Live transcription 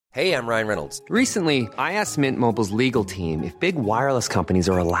Hey, I'm Ryan Reynolds. Recently, I asked Mint Mobile's legal team if big wireless companies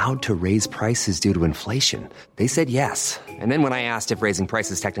are allowed to raise prices due to inflation. They said yes. And then when I asked if raising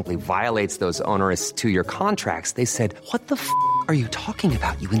prices technically violates those onerous two-year contracts, they said, "What the f*** are you talking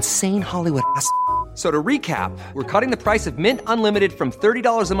about, you insane Hollywood ass?" So to recap, we're cutting the price of Mint Unlimited from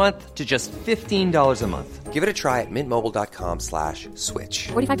 $30 a month to just $15 a month. Give it a try at mintmobile.com/switch.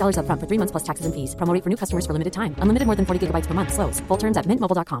 $45 up front for 3 months plus taxes and fees. Promo rate for new customers for limited time. Unlimited more than 40 gigabytes per month. Slows full terms at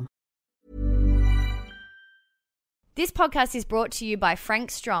mintmobile.com. This podcast is brought to you by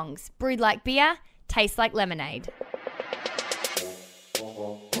Frank Strong's. Brewed like beer, tastes like lemonade.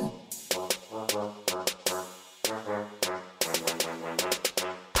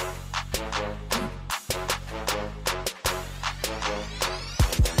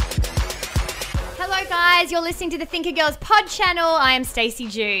 Hello guys, you're listening to the Thinker Girls pod channel. I am Stacey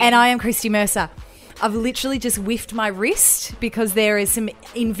June. And I am Christy Mercer. I've literally just whiffed my wrist because there is some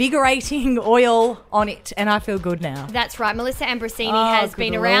invigorating oil on it and I feel good now. That's right. Melissa Ambrosini has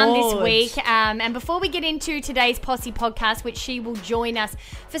been around this week. And before we get into today's Posse podcast, which she will join us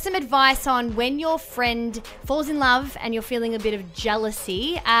for some advice on when your friend falls in love and you're feeling a bit of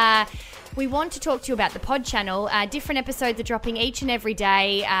jealousy, we want to talk to you about the pod channel. Different episodes are dropping each and every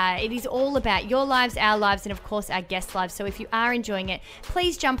day. It is all about your lives, our lives, and of course our guest lives. So if you are enjoying it,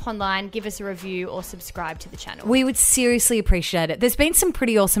 please jump online, give us a review or subscribe to the channel. We would seriously appreciate it. There's been some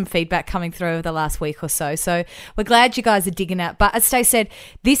pretty awesome feedback coming through over the last week or so. So we're glad you guys are digging it. But as Stacey said,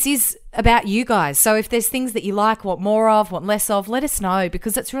 this is about you guys. So if there's things that you like, want more of, want less of, let us know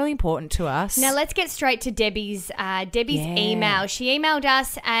because that's really important to us. Now let's get straight to Debbie's email. She emailed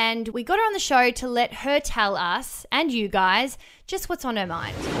us and we got her on the show to let her tell us and you guys just what's on her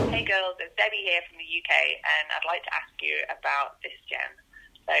mind. Hey girls, it's Debbie here from the UK and I'd like to ask you about this gem.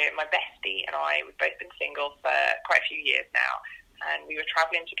 So my bestie and I, we've both been single for quite a few years now and we were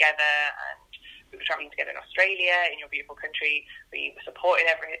travelling together and we were travelling together in Australia, in your beautiful country. We were supporting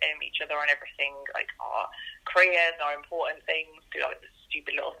each other on everything, like our careers, our important things, do like the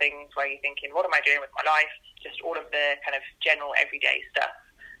stupid little things where you're thinking, what am I doing with my life? Just all of the kind of general everyday stuff.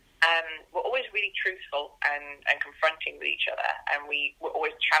 We're always really truthful and confronting with each other, and we were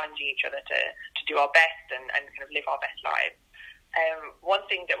always challenging each other to do our best and kind of live our best lives. One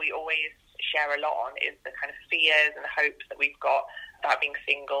thing that we always share a lot on is the kind of fears and hopes that we've got about being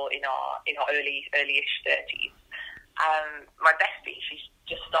single in our early-ish 30s. My bestie, she's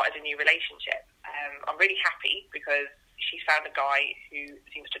just started a new relationship. I'm really happy because she's found a guy who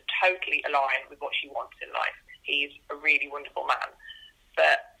seems to totally align with what she wants in life. He's a really wonderful man.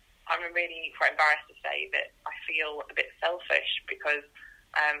 But I'm really quite embarrassed to say that I feel a bit selfish because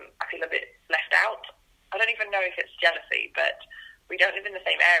I feel a bit left out. I don't even know if it's jealousy, but we don't live in the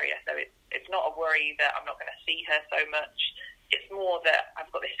same area, so it's not a worry that I'm not going to see her so much. It's more that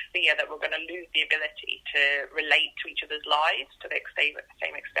I've got this fear that we're going to lose the ability to relate to each other's lives to the same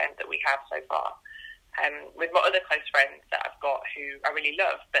extent that we have so far. With my other close friends that I've got who I really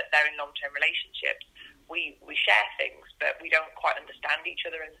love, but they're in long-term relationships, we share things, but we don't quite understand each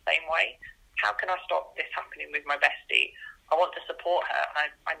other in the same way. How can I stop this happening with my bestie? I want to support her,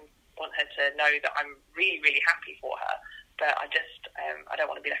 and I want her to know that I'm really, really happy for her. But I don't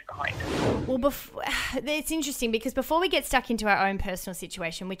want to be left behind. Well, it's interesting because before we get stuck into our own personal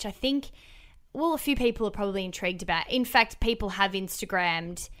situation, which I think, a few people are probably intrigued about. In fact, people have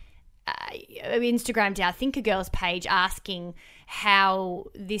Instagrammed our Thinker Girls page asking how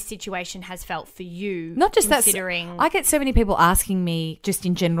this situation has felt for you. Not just considering that, I get so many people asking me just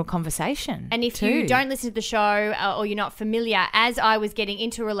in general conversation. And if you don't listen to the show or you're not familiar, as I was getting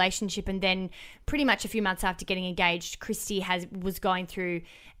into a relationship and then pretty much a few months after getting engaged, Christy was going through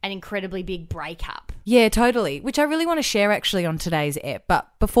an incredibly big breakup. Yeah, totally, which I really want to share actually on today's ep. But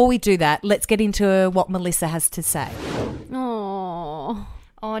before we do that, let's get into what Melissa has to say.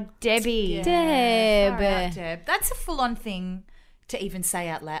 Oh, Debbie. Yeah. Deb. That's a full-on thing to even say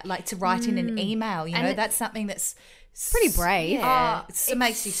out loud, like to write in an email. You know, that's something that's pretty brave. Yeah. It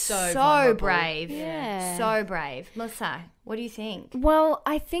makes you so vulnerable. Brave. Yeah. So brave. Melissa, what do you think? Well,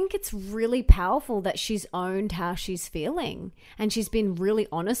 I think it's really powerful that she's owned how she's feeling and she's been really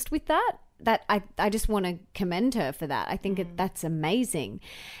honest with that. That I just want to commend her for that. I think that's amazing.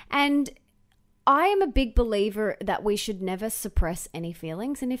 And I am a big believer that we should never suppress any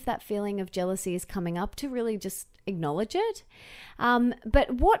feelings, and if that feeling of jealousy is coming up, to really just acknowledge it. But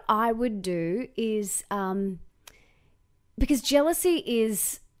what I would do is, because jealousy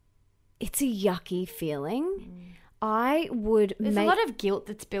it's a yucky feeling, I would There's a lot of guilt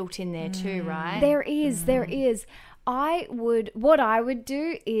that's built in there too, right? There is. What I would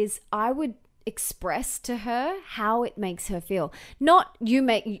do is I would express to her how it makes her feel. Not you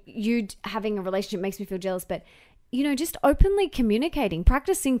having a relationship makes me feel jealous, but just openly communicating,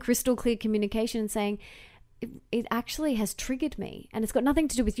 practicing crystal clear communication and saying, it actually has triggered me, and it's got nothing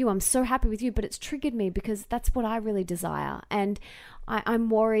to do with you. I'm so happy with you, but it's triggered me because that's what I really desire. And I'm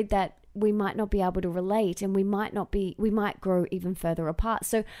worried that we might not be able to relate, and we might grow even further apart.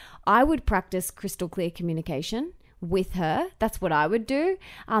 So I would practice crystal clear communication with her. That's what I would do.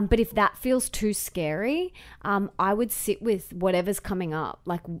 But if that feels too scary, I would sit with whatever's coming up.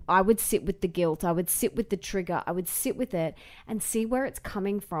 Like, I would sit with the guilt. I would sit with the trigger. I would sit with it and see where it's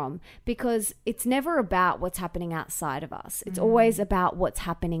coming from, because it's never about what's happening outside of us. It's always about what's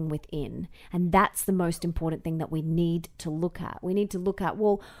happening within. And that's the most important thing that we need to look at. We need to look at,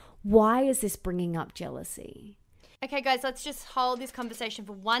 well, why is this bringing up jealousy? Okay, guys, let's just hold this conversation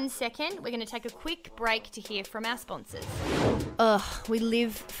for 1 second. We're going to take a quick break to hear from our sponsors. We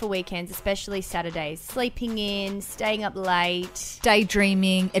live for weekends, especially Saturdays. Sleeping in, staying up late.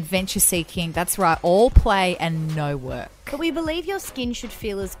 Daydreaming, adventure seeking. That's right, all play and no work. But we believe your skin should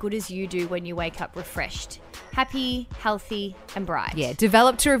feel as good as you do when you wake up refreshed. Happy, healthy, and bright. Yeah,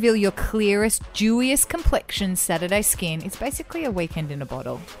 developed to reveal your clearest, dewiest complexion, Saturday Skin. It's basically a weekend in a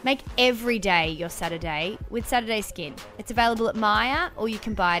bottle. Make every day your Saturday with Saturday Skin. It's available at Maya, or you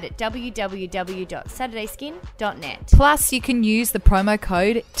can buy it at www.saturdayskin.net. Plus, you can use the promo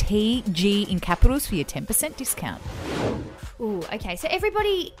code TG in capitals for your 10% discount. Ooh, okay. So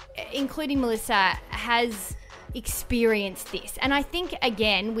everybody, including Melissa, has experienced this. And I think,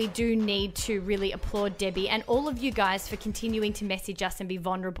 again, we do need to really applaud Debbie and all of you guys for continuing to message us and be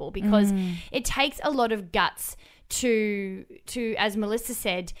vulnerable, because it takes a lot of guts to, as Melissa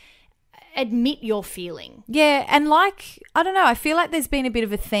said, admit your feeling. Yeah, and I don't know, I feel like there's been a bit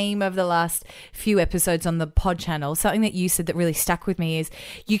of a theme over the last few episodes on the pod channel. Something that you said that really stuck with me is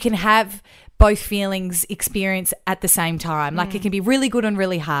you can have both feelings experience at the same time. Like, it can be really good and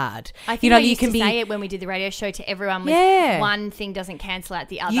really hard. I think you can say it when we did the radio show to everyone with one thing doesn't cancel out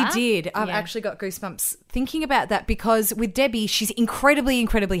the other. You did. I've actually got goosebumps thinking about that, because with Debbie, she's incredibly,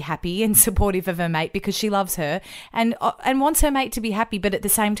 incredibly happy and supportive of her mate because she loves her and wants her mate to be happy, but at the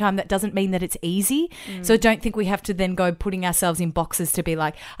same time, that doesn't mean that it's easy. So I don't think we have to then go putting ourselves in boxes to be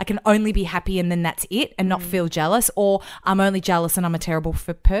like, I can only be happy and then that's it, and not feel jealous, or I'm only jealous and I'm a terrible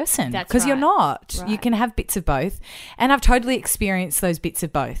person. That's because right. you're not. Right. You can have bits of both. And I've totally experienced those bits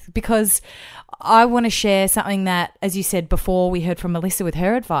of both, because I want to share something that, as you said before, we heard from Melissa with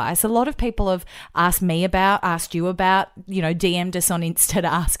her advice. A lot of people have asked me about, asked you about, DM'd us on Insta to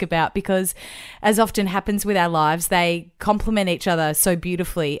ask about, because as often happens with our lives, they complement each other so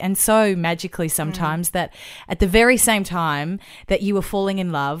beautifully and so magically sometimes that at the very same time that you were falling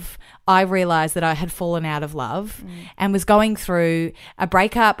in love, I realised that I had fallen out of love and was going through a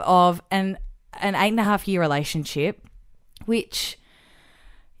breakup of an 8.5-year relationship, which,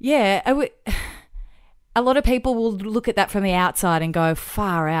 a lot of people will look at that from the outside and go,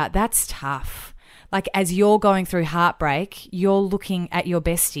 far out, that's tough. Like, as you're going through heartbreak, you're looking at your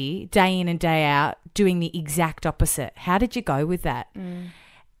bestie day in and day out doing the exact opposite. How did you go with that?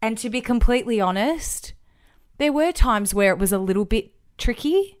 And to be completely honest, there were times where it was a little bit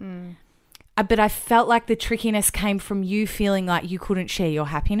tricky, but I felt like the trickiness came from you feeling like you couldn't share your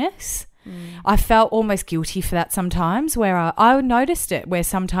happiness. I felt almost guilty for that sometimes, where I noticed it, where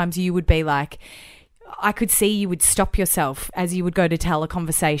sometimes you would be like, I could see you would stop yourself as you would go to tell a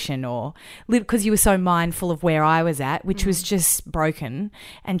conversation, or because you were so mindful of where I was at, which was just broken,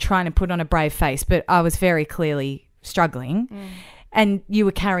 and trying to put on a brave face, but I was very clearly struggling. And you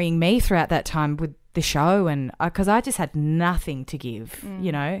were carrying me throughout that time with the show, and because I just had nothing to give,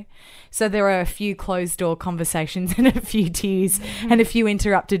 So there were a few closed door conversations and a few tears and a few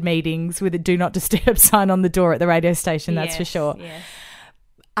interrupted meetings with a do not disturb sign on the door at the radio station, that's for sure. Yes.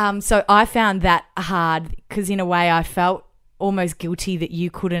 So I found that hard, because in a way I felt almost guilty that you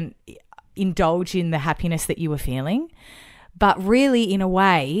couldn't indulge in the happiness that you were feeling. But really, in a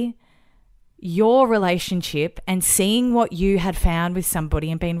way, your relationship and seeing what you had found with somebody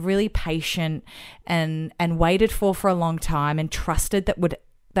and being really patient and waited for a long time and trusted that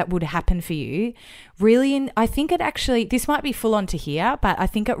would happen for you, really, I think it actually, this might be full on to hear, but I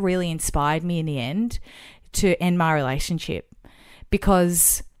think it really inspired me in the end to end my relationship,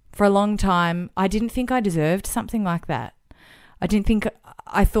 because for a long time I didn't think I deserved something like that.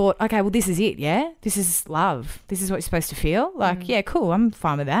 I thought, okay, well, this is it, yeah? This is love. This is what you're supposed to feel. Like, yeah, cool, I'm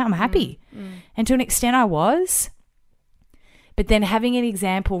fine with that. I'm happy. And to an extent I was. But then having an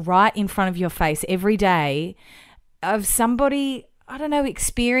example right in front of your face every day of somebody, I don't know,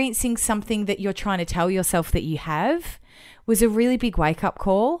 experiencing something that you're trying to tell yourself that you have was a really big wake-up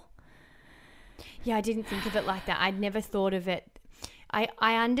call. Yeah, I didn't think of it like that. I'd never thought of it.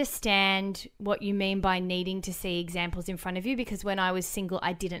 I understand what you mean by needing to see examples in front of you, because when I was single,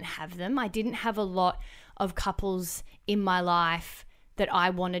 I didn't have them. I didn't have a lot of couples in my life that I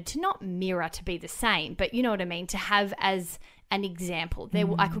wanted to not mirror to be the same, but you know what I mean, to have as an example.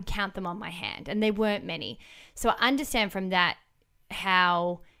 I could count them on my hand, and there weren't many. So I understand from that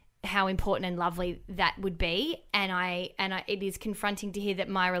how important and lovely that would be, and it is confronting to hear that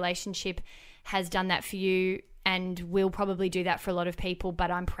my relationship has done that for you and will probably do that for a lot of people,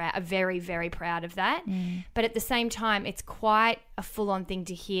 but I'm very, very proud of that. But at the same time, it's quite a full-on thing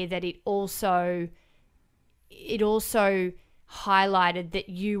to hear that it also highlighted that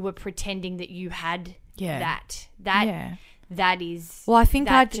you were pretending that you had that. That is, well, I think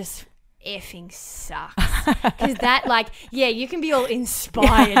that just effing sucks. Because that, like, yeah, you can be all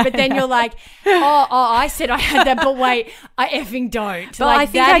inspired, but then you're like, oh, I said I had that, but wait, I effing don't. But like, I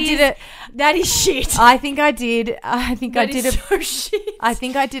think I did it. That is shit. I think I did. I think I did so shit. I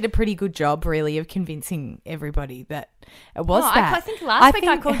think I did a pretty good job, really, of convincing everybody that it was that. I think last week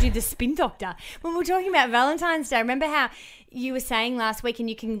I called you the spin doctor when we were talking about Valentine's Day. Remember how you were saying last week, and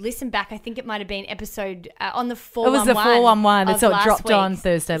you can listen back, I think it might have been episode on the 411. It was the 411 that sort of dropped week. on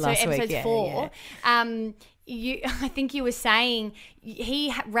Thursday last week. Episode 4. Yeah. I think you were saying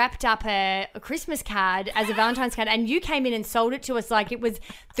he wrapped up a Christmas card as a Valentine's card, and you came in and sold it to us like it was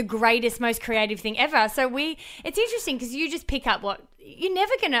the greatest, most creative thing ever. So it's interesting because you just pick up what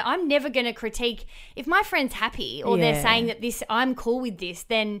I'm never gonna critique. If my friend's happy or they're saying that I'm cool with this,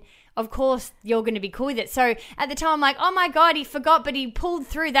 then of course you're going to be cool with it. So at the time I'm like, oh my God, he forgot, but he pulled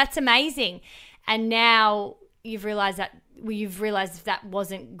through. That's amazing. And now you've realized that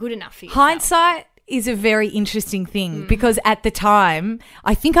wasn't good enough for you. Hindsight is a very interesting thing because at the time,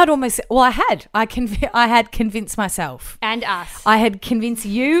 I think I had convinced myself and us. I had convinced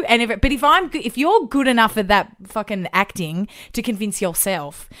you, but if you're good enough at that fucking acting to convince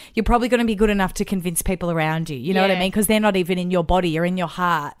yourself, you're probably going to be good enough to convince people around you. You know what I mean? Because they're not even in your body; you're in your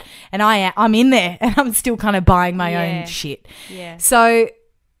heart, and I'm in there, and I'm still kind of buying my own shit. Yeah. So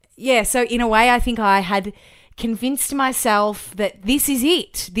in a way, I think I had convinced myself that this is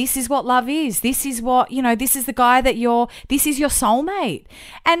it. This is what love is. This is what, this is the guy this is your soulmate.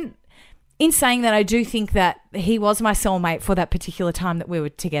 And in saying that, I do think that he was my soulmate for that particular time that we were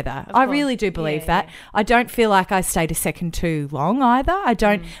together. I really do believe that. Yeah. I don't feel like I stayed a second too long either. I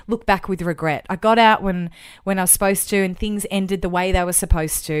don't look back with regret. I got out when I was supposed to, and things ended the way they were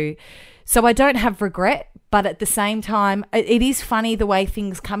supposed to. So I don't have regret, but at the same time, it is funny the way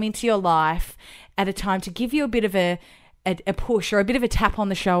things come into your life at a time to give you a bit of a push or a bit of a tap on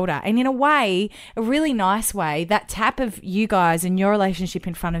the shoulder. And in a way, a really nice way, that tap of you guys and your relationship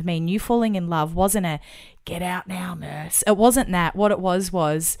in front of me and you falling in love wasn't a get out now, nurse. It wasn't that. What it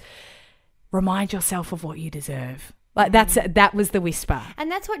was remind yourself of what you deserve. Like that was the whisper.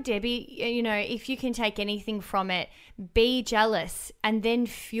 And that's what, Debbie, if you can take anything from it, be jealous and then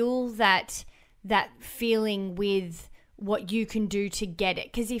fuel that feeling with what you can do to get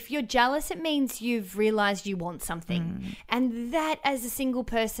it. Because if you're jealous, it means you've realized you want something. And that, as a single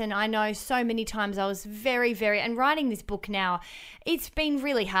person, I know so many times I was very, very, and writing this book now, it's been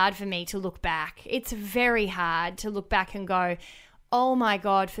really hard for me to look back. It's very hard to look back and go, oh my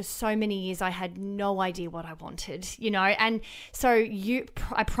God, for so many years I had no idea what I wanted, and so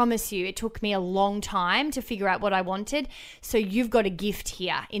I promise you, it took me a long time to figure out what I wanted. So you've got a gift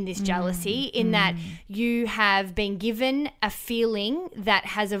here in this jealousy, in that you have been given a feeling that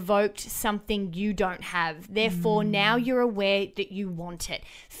has evoked something you don't have. Therefore, now you're aware that you want it.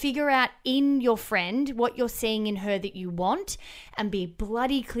 Figure out in your friend what you're seeing in her that you want, and be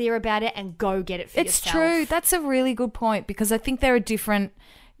bloody clear about it and go get it for yourself. It's true. That's a really good point, because I think there are different,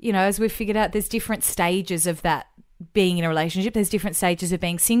 as we've figured out, there's different stages of that being in a relationship. There's different stages of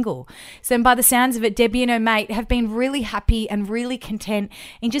being single. So by the sounds of it, Debbie and her mate have been really happy and really content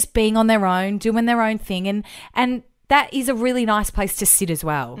in just being on their own, doing their own thing. And that is a really nice place to sit as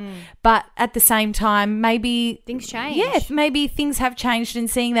well. But at the same time, maybe things change. Yeah, maybe things have changed, and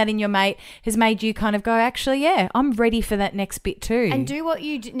seeing that in your mate has made you kind of go, actually, yeah, I'm ready for that next bit too. And do what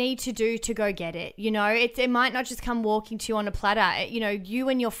you need to do to go get it. It might not just come walking to you on a platter. You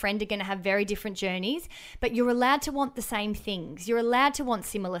and your friend are going to have very different journeys, but you're allowed to want the same things. You're allowed to want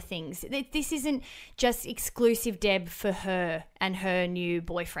similar things. This isn't just exclusive, Deb, for her and her new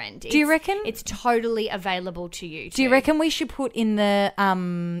boyfriend. Do you reckon? It's totally available to you. Do you reckon we should put in the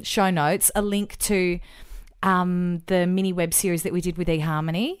show notes a link to the mini web series that we did with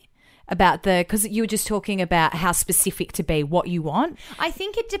eHarmony about because you were just talking about how specific to be, what you want. I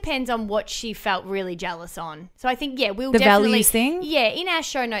think it depends on what she felt really jealous on. So I think, we'll the definitely... values thing? Yeah, in our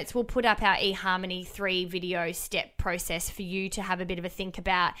show notes, we'll put up our eHarmony 3 video step process for you to have a bit of a think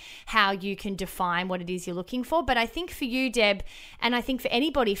about how you can define what it is you're looking for. But I think for you, Deb, and I think for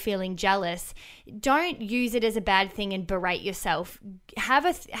anybody feeling jealous, don't use it as a bad thing and berate yourself. Have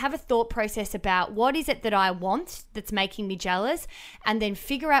a thought process about what is it that I want that's making me jealous, and then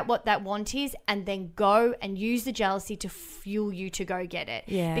figure out what that want is, and then go and use the jealousy to fuel you to go get it.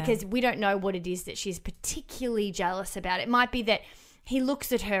 Yeah. Because we don't know what it is that she's particularly jealous about. It might be that he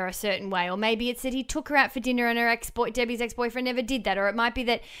looks at her a certain way, or maybe it's that he took her out for dinner and Debbie's ex-boyfriend never did that, or it might be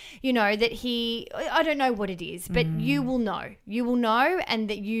that, that I don't know what it is, but you will know, and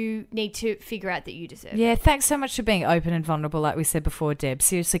that you need to figure out that you deserve it. Yeah, thanks so much for being open and vulnerable, like we said before, Deb.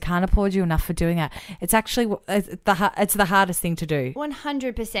 Seriously, can't applaud you enough for doing that. It's actually, it's the hardest thing to do.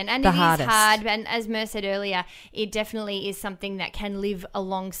 100%. And it is hard, and as Mer said earlier, it definitely is something that can live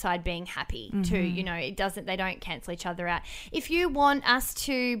alongside being happy too. They don't cancel each other out. If you want us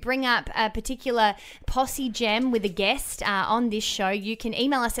to bring up a particular posse gem with a guest on this show, you can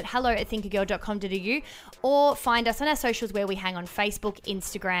email us at hello@thinkagirl.com.au or find us on our socials where we hang on Facebook,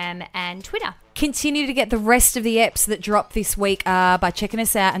 Instagram and Twitter. Continue to get the rest of the eps that drop this week by checking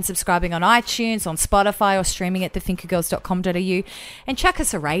us out and subscribing on iTunes, on Spotify, or streaming at thethinkergirls.com.au, and chuck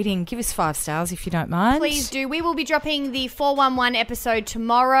us a rating. Give us 5 stars if you don't mind. Please do. We will be dropping the 411 episode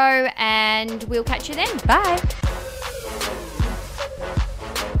tomorrow, and we'll catch you then. Bye.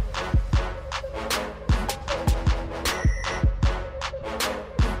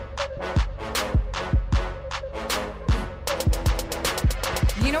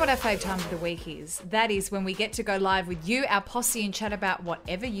 You know what our fave time of the week is? That is when we get to go live with you, our posse, and chat about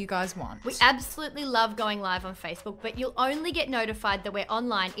whatever you guys want. We absolutely love going live on Facebook, but you'll only get notified that we're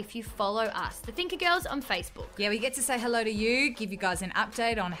online if you follow us, the Thinker Girls, on Facebook. Yeah, we get to say hello to you, give you guys an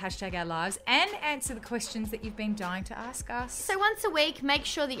update on #OurLives, and answer the questions that you've been dying to ask us. So once a week, make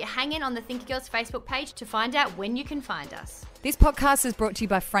sure that you hang in on the Thinker Girls Facebook page to find out when you can find us. This podcast is brought to you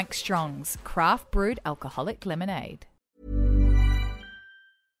by Frank Strong's Craft Brewed Alcoholic Lemonade.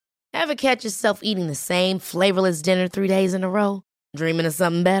 Ever catch yourself eating the same flavorless dinner 3 days in a row? Dreaming of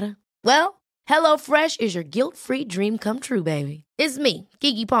something better? Well, HelloFresh is your guilt-free dream come true, baby. It's me,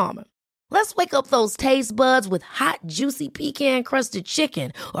 Keke Palmer. Let's wake up those taste buds with hot, juicy pecan-crusted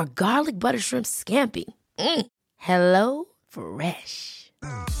chicken or garlic butter shrimp scampi. HelloFresh.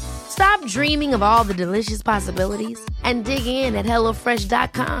 Stop dreaming of all the delicious possibilities and dig in at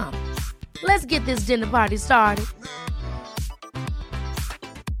HelloFresh.com. Let's get this dinner party started.